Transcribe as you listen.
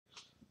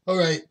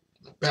Alright,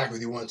 back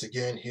with you once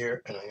again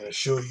here, and I'm going to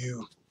show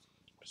you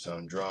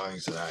some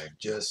drawings that I've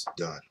just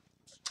done.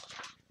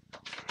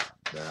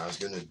 Now I was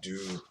going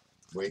to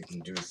wait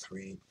and do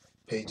 3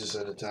 pages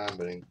at a time,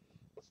 but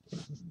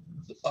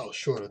I was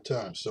short of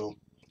time, so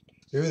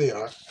here they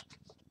are.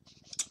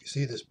 You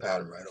see this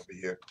pattern right over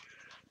here.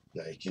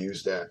 Now you can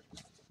use that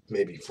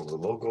maybe for a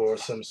logo or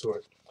some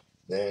sort.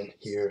 Then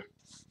here,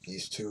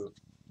 these two,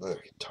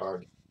 look,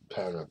 pattern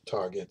of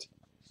Target.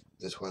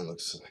 This one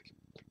looks like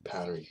a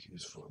pattern you can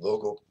use for a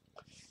logo.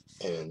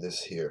 And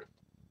this here,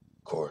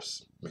 of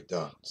course,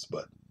 McDonald's,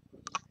 but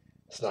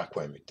it's not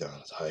quite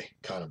McDonald's. I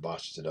kind of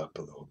botched it up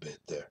a little bit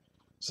there.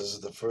 So this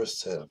is the first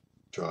set of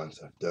drawings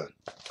I've done.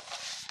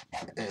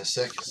 And the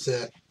second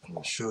set, I'm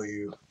going to show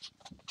you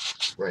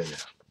right now.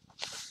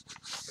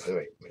 Oh,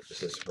 wait,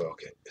 this is, well,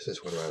 okay, this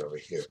is one right over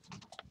here.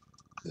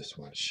 This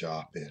one,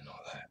 shopping and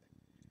all that.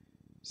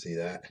 See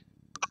that?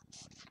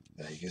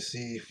 Now you can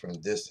see from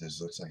distance,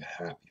 it looks like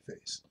a happy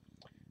face.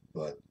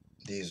 But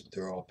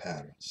they're all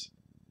patterns.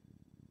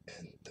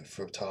 And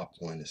the top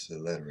one is the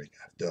lettering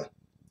I've done.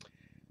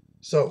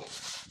 So,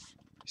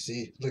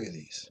 see, look at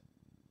these.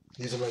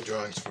 These are my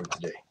drawings for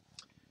today.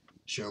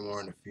 Share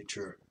more in a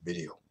future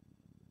video.